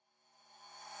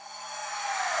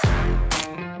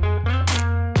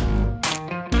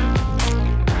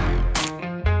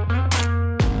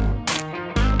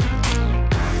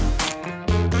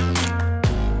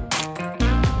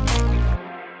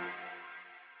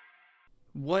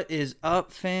What is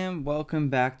up, fam? Welcome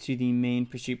back to the Main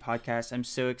Pursuit podcast. I'm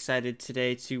so excited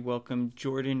today to welcome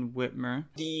Jordan Whitmer,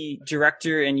 the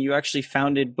director, and you actually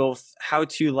founded both How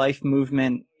to Life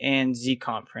Movement and Z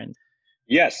Conference.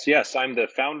 Yes. I'm the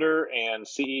founder and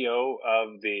CEO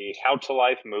of the How to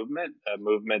Life movement, a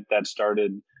movement that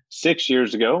started 6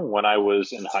 years ago when I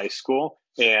was in high school.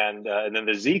 And then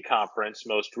the Z conference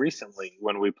most recently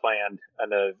when we planned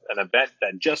an event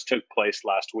that just took place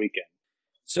last weekend.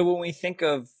 So when we think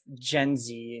of Gen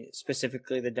Z,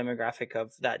 specifically the demographic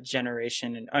of that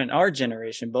generation and our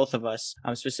generation, both of us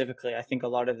specifically, I think a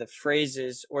lot of the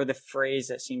phrases or the phrase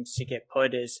that seems to get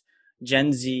put is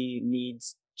Gen Z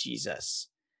needs Jesus.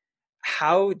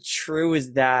 How true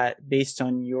is that based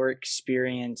on your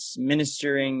experience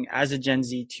ministering as a Gen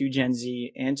Z to Gen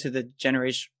Z and to the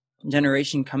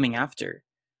generation coming after?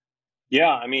 Yeah,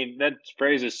 I mean that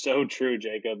phrase is so true,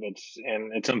 Jacob.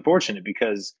 It's unfortunate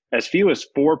because as few as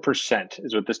 4%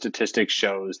 is what the statistics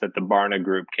shows that the Barna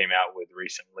Group came out with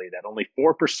recently. That only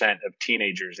 4% of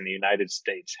teenagers in the United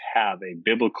States have a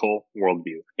biblical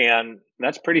worldview, and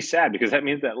that's pretty sad because that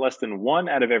means that less than one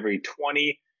out of every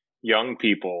 20 young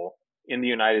people in the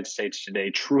United States today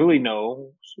truly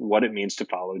know what it means to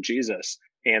follow Jesus,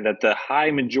 and that the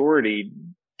high majority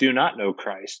do not know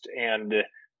Christ and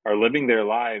are living their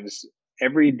lives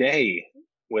every day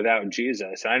without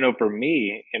Jesus. And I know for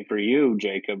me and for you,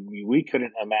 Jacob, we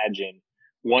couldn't imagine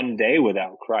one day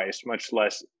without Christ, much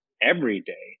less every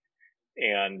day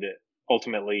and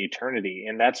ultimately eternity.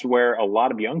 And that's where a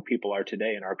lot of young people are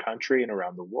today in our country and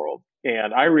around the world.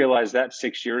 And I realized that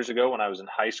 6 years ago when I was in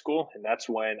high school. And that's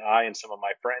when I and some of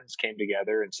my friends came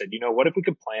together and said, what if we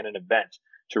could plan an event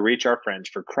to reach our friends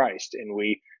for Christ? And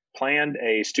we planned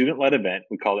a student led event.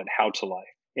 We called it How to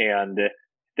Life. And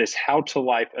this How to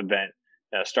Life event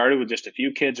started with just a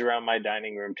few kids around my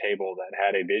dining room table that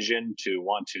had a vision to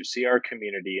want to see our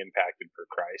community impacted for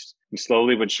Christ. And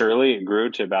slowly but surely, it grew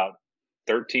to about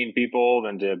 13 people,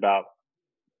 then to about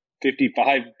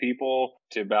 55 people,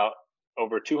 to about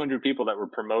over 200 people that were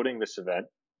promoting this event,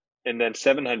 and then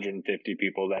 750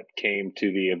 people that came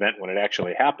to the event when it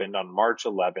actually happened on March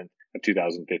 11th of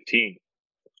 2015.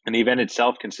 And the event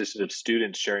itself consisted of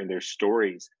students sharing their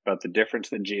stories about the difference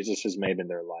that Jesus has made in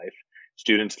their life,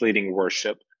 students leading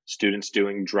worship, students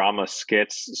doing drama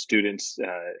skits, students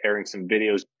airing some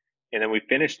videos. And then we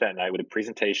finished that night with a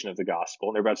presentation of the gospel.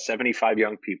 And there were about 75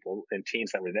 young people and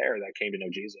teens that were there that came to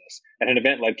know Jesus at an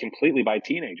event led completely by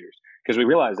teenagers. Because we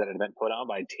realized that an event put on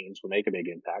by teens will make a big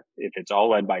impact. If it's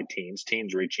all led by teens,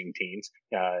 teens reaching teens,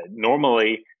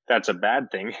 normally that's a bad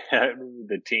thing.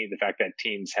 The fact that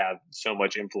teens have so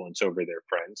much influence over their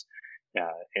friends,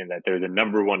 and that they're the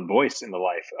number one voice in the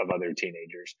life of other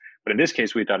teenagers. But in this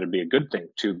case, we thought it'd be a good thing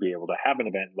to be able to have an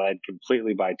event led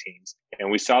completely by teens.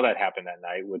 And we saw that happen that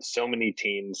night with so many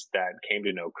teens that came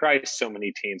to know Christ, so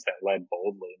many teens that led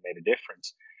boldly and made a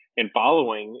difference. And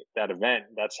following that event,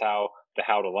 that's how the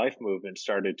How to Life movement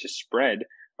started to spread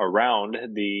around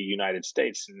the United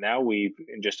States. And now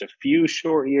in just a few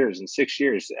short years, in 6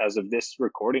 years, as of this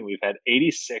recording, we've had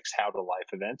 86 How to Life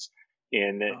events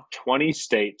in 20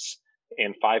 states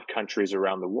and 5 countries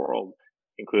around the world,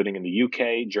 including in the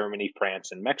UK, Germany, France,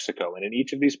 and Mexico. And in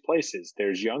each of these places,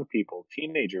 there's young people,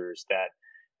 teenagers that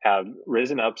have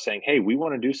risen up saying, hey, we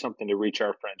want to do something to reach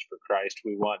our friends for Christ.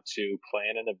 We want to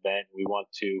plan an event. We want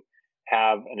to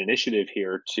have an initiative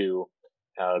here to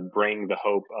bring the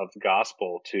hope of the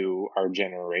gospel to our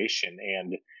generation.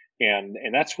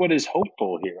 And that's what is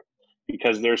hopeful here,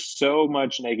 because there's so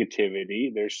much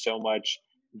negativity. There's so much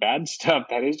bad stuff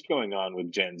that is going on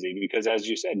with Gen Z, because as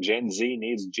you said, Gen Z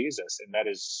needs Jesus. And that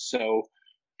is so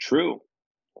true.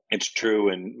 It's true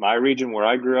in my region where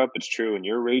I grew up. It's true in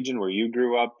your region where you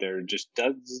grew up. There just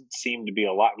doesn't seem to be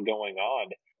a lot going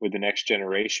on with the next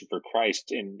generation for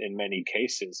Christ in many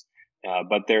cases.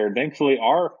 But there thankfully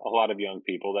are a lot of young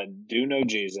people that do know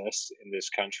Jesus in this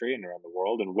country and around the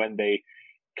world. And when they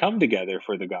come together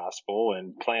for the gospel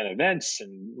and plan events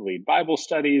and lead Bible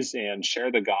studies and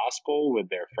share the gospel with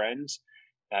their friends,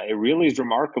 it really is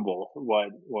remarkable what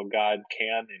God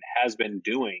can and has been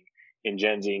doing in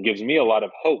Gen Z, and gives me a lot of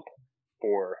hope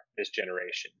for this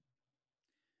generation.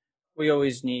 We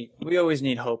always need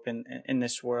hope in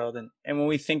this world, and when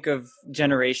we think of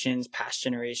generations, past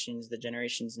generations, the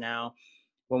generations now,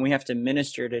 when we have to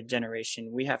minister to a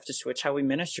generation, we have to switch how we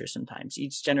minister sometimes.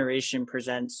 Each generation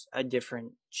presents a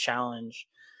different challenge.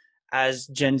 As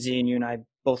Gen Z, and you and I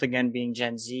both again being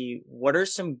Gen Z, what are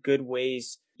some good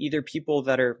ways, either people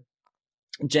that are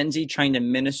Gen Z trying to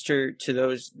minister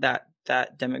to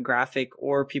that demographic,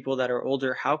 or people that are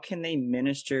older, how can they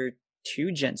minister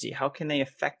to Gen Z? How can they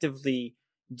effectively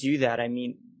do that? I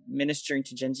mean, ministering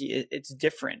to Gen Z, it's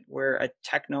different. We're a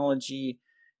technology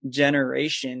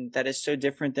generation that is so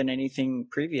different than anything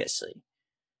previously.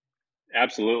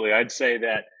 Absolutely. I'd say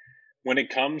that when it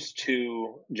comes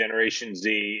to Generation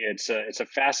Z, it's a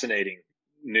fascinating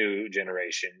new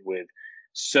generation with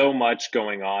so much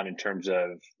going on in terms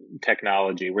of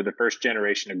technology. We're the first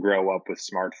generation to grow up with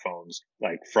smartphones,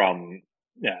 like from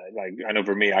yeah, like I know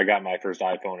for me, I got my first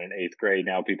iPhone in eighth grade.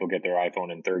 Now people get their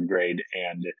iPhone in third grade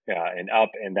and up,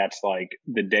 and that's like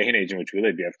the day and age in which we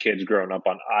live. You have kids growing up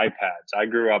on iPads. I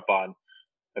grew up on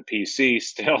a PC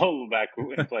still back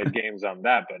and played games on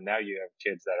that, but now you have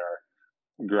kids that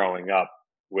are growing up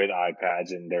with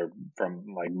iPads and they're from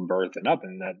like birth and up,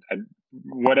 and that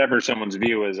whatever someone's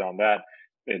view is on that,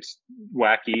 it's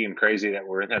wacky and crazy that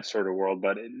we're in that sort of world.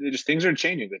 But it just things are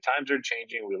changing. The times are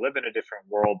changing. We live in a different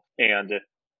world, and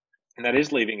that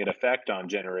is leaving an effect on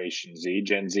Generation Z.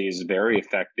 Gen Z is very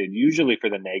affected, usually for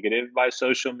the negative, by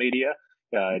social media.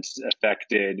 It's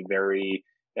affected very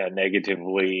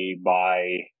negatively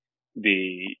by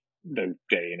the the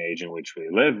day and age in which we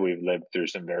live. We've lived through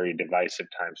some very divisive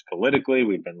times politically.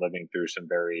 We've been living through some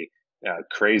very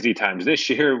crazy times this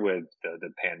year with the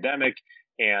pandemic,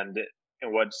 and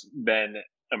and what's been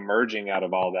emerging out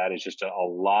of all that is just a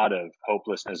lot of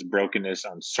hopelessness, brokenness,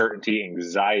 uncertainty,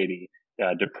 anxiety,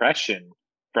 depression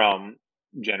from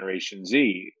Generation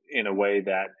Z in a way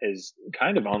that is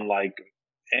kind of unlike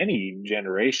any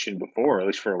generation before, at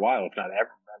least for a while, if not ever,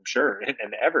 I'm sure,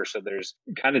 and ever. So there's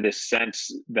kind of this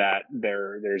sense that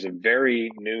there's a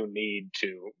very new need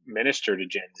to minister to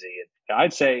Gen Z. And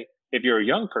I'd say if you're a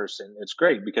young person, it's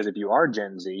great because if you are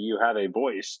Gen Z, you have a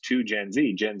voice to Gen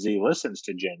Z. Gen Z listens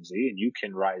to Gen Z, and you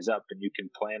can rise up and you can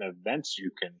plan events,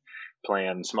 you can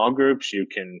plan small groups, you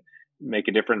can make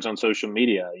a difference on social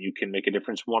media, you can make a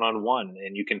difference one on one,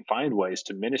 and you can find ways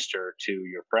to minister to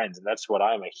your friends. And that's what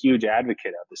I'm a huge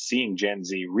advocate of, is seeing Gen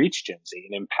Z reach Gen Z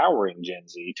and empowering Gen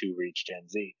Z to reach Gen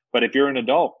Z. But if you're an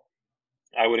adult,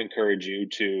 I would encourage you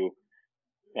to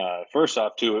first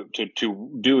off to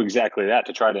do exactly that,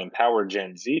 to try to empower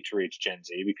Gen Z to reach Gen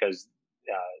Z, because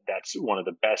that's one of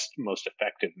the best, most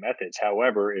effective methods.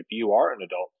 However, if you are an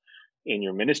adult and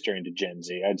you're ministering to Gen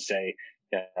Z, I'd say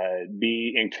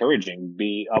be encouraging,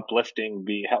 be uplifting,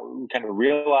 be kind of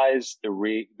realize the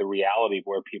reality of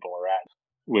where people are at.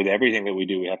 With everything that we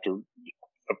do, we have to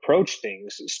approach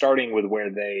things starting with where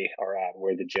they are at,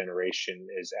 where the generation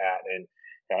is at,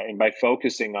 and by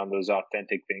focusing on those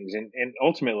authentic things, and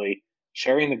ultimately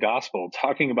sharing the gospel,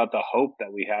 talking about the hope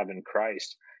that we have in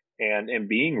Christ, and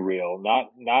being real,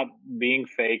 not being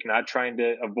fake, not trying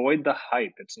to avoid the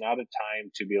hype. It's not a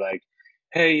time to be like,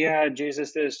 hey, yeah,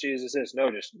 Jesus this, Jesus this.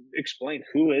 No, just explain,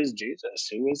 who is Jesus,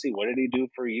 who is he, what did he do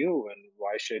for you, and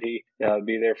why should he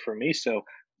be there for me. So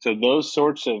those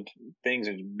sorts of things,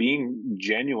 and being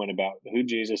genuine about who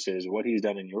Jesus is, what he's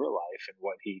done in your life, and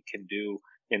what he can do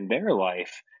in their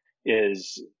life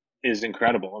is is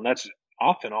incredible. And that's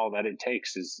often all that it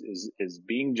takes, is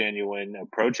being genuine,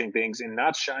 approaching things, and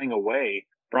not shying away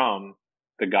from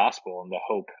the gospel and the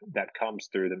hope that comes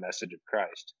through the message of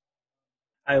Christ.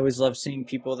 I always love seeing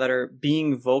people that are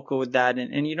being vocal with that,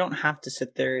 and you don't have to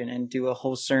sit there and do a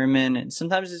whole sermon. And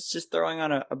sometimes it's just throwing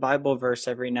on a Bible verse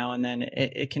every now and then.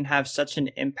 It can have such an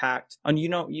impact on,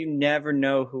 you never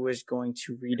know who is going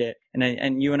to read it.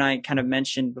 And you and I kind of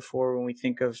mentioned before, when we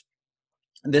think of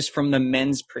this from the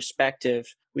men's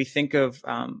perspective, we think of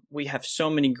we have so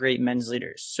many great men's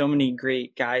leaders, so many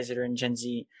great guys that are in Gen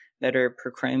Z that are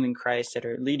proclaiming Christ, that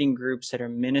are leading groups, that are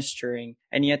ministering,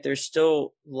 and yet there's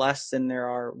still less than there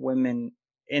are women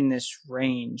in this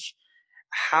range.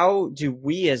 How do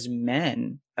we as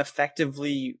men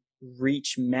effectively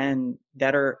reach men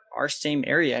that are our same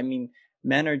area? I mean,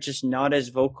 men are just not as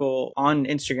vocal on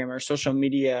Instagram or social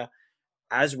media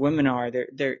as women are.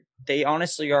 They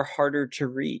honestly are harder to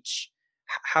reach.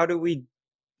 How do we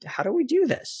do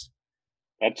this?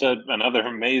 That's another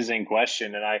amazing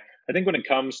question, and I think when it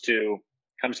comes to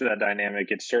that dynamic,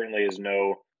 it certainly is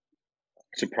no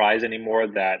surprise anymore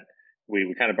that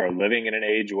we kind of are living in an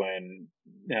age when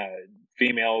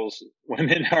females,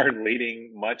 women are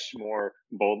leading much more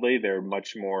boldly. They're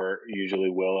much more usually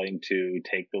willing to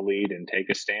take the lead and take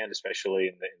a stand, especially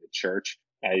in the church.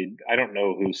 I don't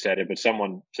know who said it, but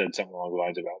someone said something along the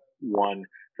lines about one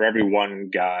for every one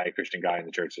guy, Christian guy in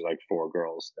the church, is like four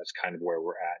girls. That's kind of where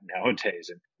we're at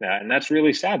nowadays, and that's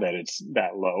really sad that it's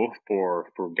that low for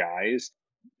guys.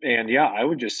 And yeah, I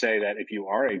would just say that if you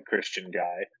are a Christian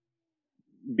guy,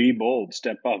 be bold,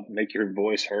 step up, make your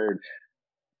voice heard,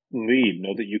 lead,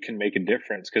 know that you can make a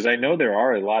difference. Because I know there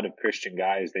are a lot of Christian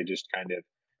guys, they just kind of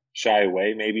shy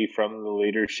away maybe from the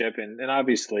leadership. And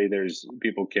obviously there's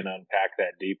people can unpack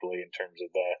that deeply in terms of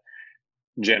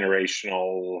the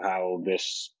generational, how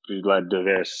this led to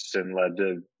this and led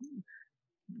to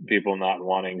people not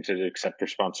wanting to accept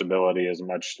responsibility as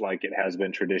much like it has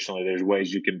been traditionally. There's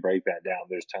ways you can break that down.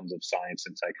 There's tons of science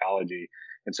and psychology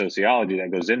and sociology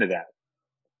that goes into that.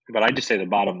 But I just say the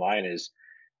bottom line is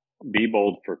be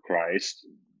bold for Christ,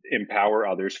 empower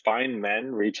others, find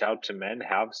men, reach out to men,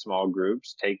 have small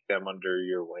groups, take them under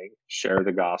your wing, share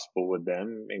the gospel with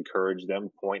them, encourage them,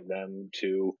 point them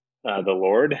to the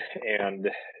Lord, and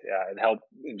help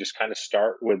and just kind of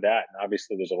start with that. And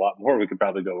obviously, there's a lot more we could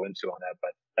probably go into on that,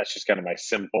 but that's just kind of my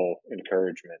simple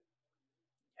encouragement.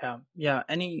 Yeah, yeah.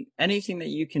 Anything that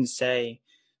you can say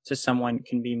to someone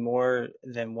can be more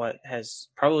than what has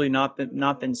probably not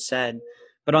been said.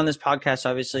 But on this podcast,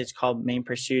 obviously, it's called Main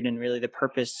Pursuit, and really the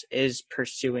purpose is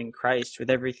pursuing Christ with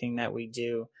everything that we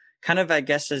do. Kind of, I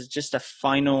guess, as just a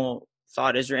final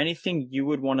thought, is there anything you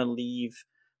would want to leave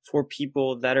for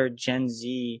people that are Gen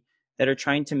Z that are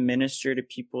trying to minister to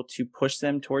people to push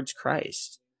them towards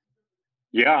Christ?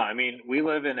 Yeah, I mean, we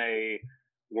live in a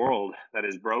world that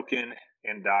is broken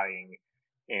and dying,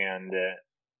 and uh,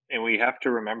 and we have to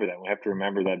remember that. We have to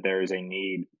remember that there is a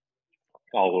need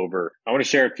all over. I want to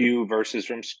share a few verses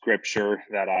from Scripture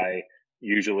that I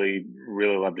usually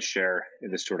really love to share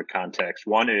in this sort of context.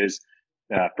 One is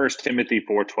 1 Timothy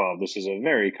 4:12. This is a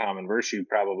very common verse you've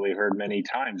probably heard many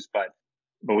times, but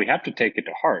we have to take it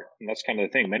to heart, and that's kind of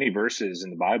the thing. Many verses in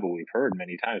the Bible we've heard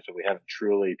many times, but we haven't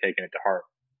truly taken it to heart.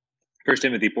 1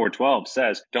 Timothy 4:12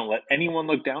 says, "Don't let anyone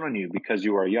look down on you because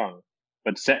you are young,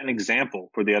 but set an example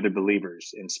for the other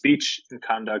believers in speech and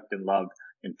conduct and love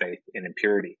and faith and in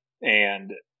purity."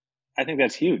 And I think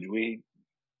that's huge.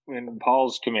 When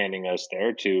Paul's commanding us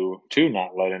there to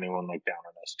not let anyone look down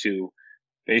on us, to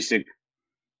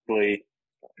basically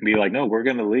be like, no, we're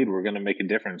going to lead, we're going to make a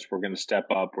difference, we're going to step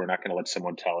up, we're not going to let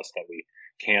someone tell us that we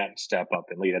can't step up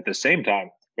and lead. At the same time,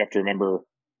 we have to remember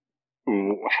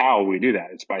how we do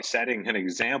that. It's by setting an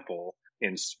example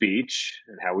in speech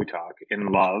and how we talk,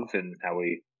 in love and how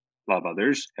we love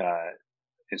others,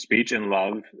 in speech and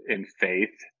love, in faith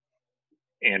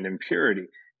and in purity.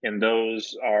 And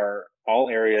those are all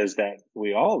areas that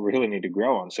we all really need to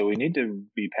grow on. So we need to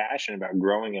be passionate about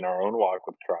growing in our own walk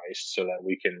with Christ so that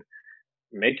we can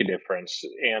make a difference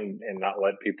and not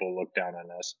let people look down on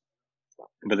us.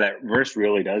 But that verse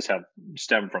really does have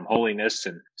stem from holiness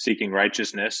and seeking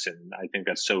righteousness, and I think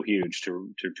that's so huge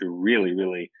to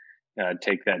really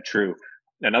take that true.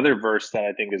 Another verse that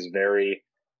I think is very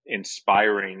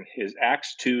inspiring is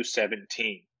Acts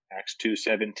 2:17. Acts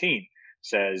 2:17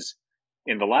 says,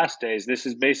 "In the last days," this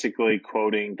is basically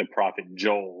quoting the prophet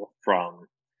Joel from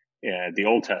the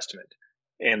Old Testament,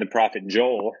 and the prophet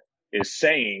Joel is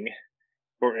saying,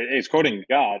 or is quoting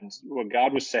God, what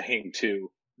God was saying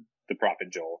to the prophet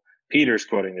Joel. Peter's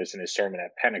quoting this in his sermon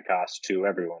at Pentecost to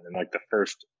everyone, in like the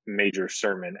first major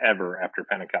sermon ever after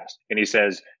Pentecost. And he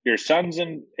says, "Your sons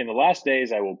in the last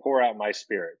days I will pour out my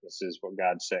spirit." This is what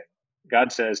God's saying.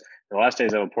 God says, "In the last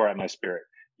days I will pour out my spirit.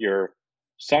 Your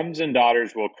sons and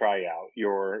daughters will cry out.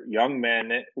 Your young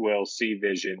men will see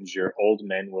visions. Your old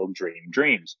men will dream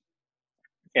dreams."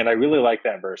 And I really like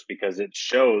that verse because it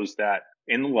shows that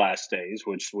in the last days,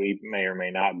 which we may or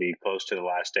may not be close to the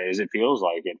last days, it feels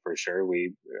like it for sure.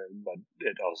 But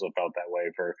it also felt that way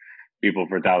for people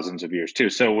for thousands of years too.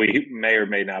 So we may or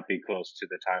may not be close to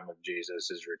the time of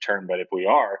Jesus' return. But if we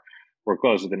are, we're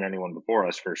closer than anyone before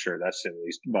us for sure. That's at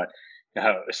least. But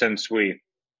since we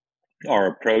are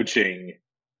approaching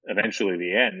eventually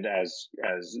the end, as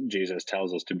Jesus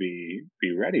tells us to be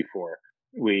ready for,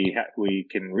 we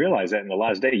can realize that in the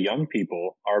last day, young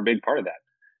people are a big part of that.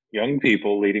 Young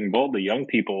people leading boldly, young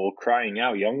people crying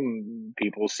out, young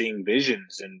people seeing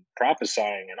visions and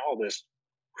prophesying and all this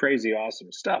crazy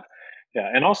awesome stuff. Yeah,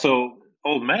 and also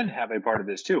old men have a part of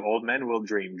this too. Old men will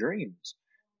dream dreams,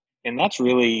 and that's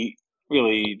really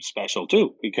special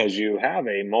too, because you have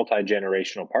a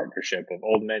multi-generational partnership of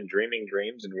old men dreaming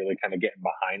dreams and really kind of getting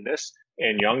behind this,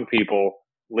 and young people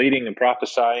leading and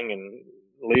prophesying and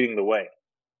leading the way.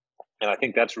 And I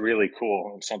think that's really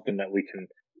cool and something that we can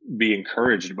be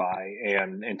encouraged by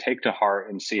and take to heart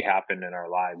and see happen in our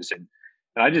lives. And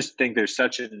I just think there's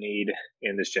such a need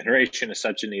in this generation, there's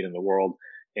such a need in the world,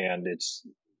 and it's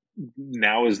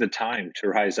now is the time to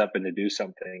rise up and to do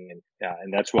something.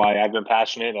 And that's why I've been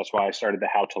passionate. That's why I started the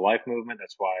How to Life movement.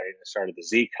 That's why I started the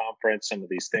Z conference, some of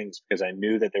these things, because I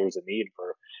knew that there was a need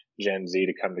for Gen Z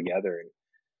to come together. And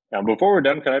now, before we're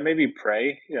done, could I maybe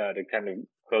pray to kind of Of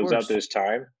close out course. this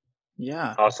time?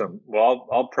 Yeah. Awesome. Well,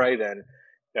 I'll pray then.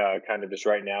 kind of just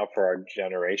right now for our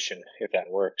generation, if that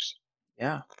works.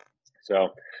 Yeah. So,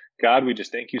 God, we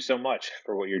just thank you so much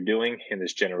for what you're doing in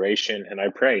this generation. And I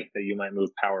pray that you might move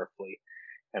powerfully.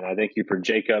 And I thank you for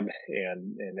Jacob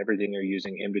and everything you're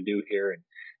using him to do here,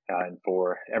 and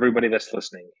for everybody that's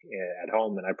listening at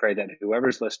home. And I pray that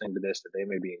whoever's listening to this, that they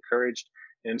may be encouraged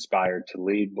and inspired to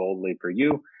lead boldly for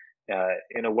you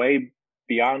in a way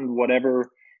beyond whatever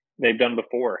they've done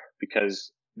before,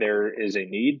 because there is a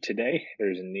need today.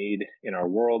 There's a need in our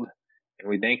world. And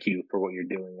we thank you for what you're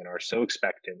doing and are so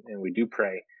expectant. And we do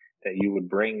pray that you would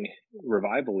bring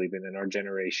revival even in our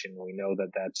generation. We know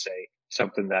that that's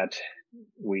something that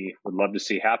we would love to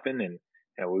see happen. And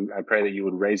I pray that you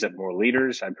would raise up more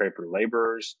leaders. I pray for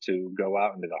laborers to go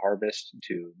out into the harvest,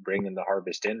 to bring in the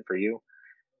harvest in for you.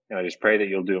 And I just pray that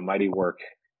you'll do a mighty work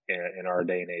in our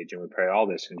day and age. And we pray all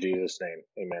this in Jesus' name.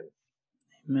 Amen.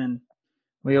 Amen.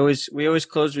 We always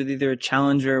close with either a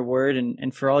challenge or a word,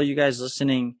 and for all you guys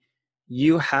listening,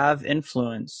 you have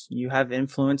influence. You have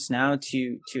influence now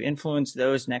to influence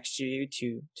those next to you,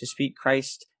 to speak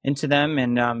Christ into them.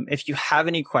 And if you have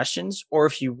any questions, or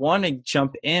if you want to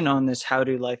jump in on this How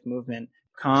to Life movement,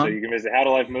 So come. you can visit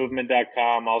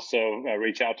howtolifemovement.com. Also,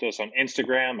 reach out to us on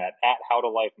Instagram at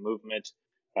howtolifemovement.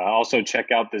 Also,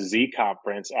 check out the Z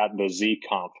Conference at the Z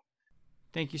Conf.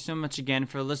 Thank you so much again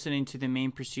for listening to the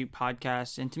Main Pursuit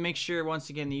podcast. And to make sure, once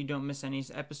again, that you don't miss any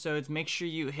episodes, make sure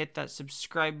you hit that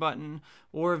subscribe button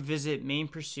or visit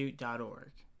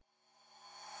mainpursuit.org.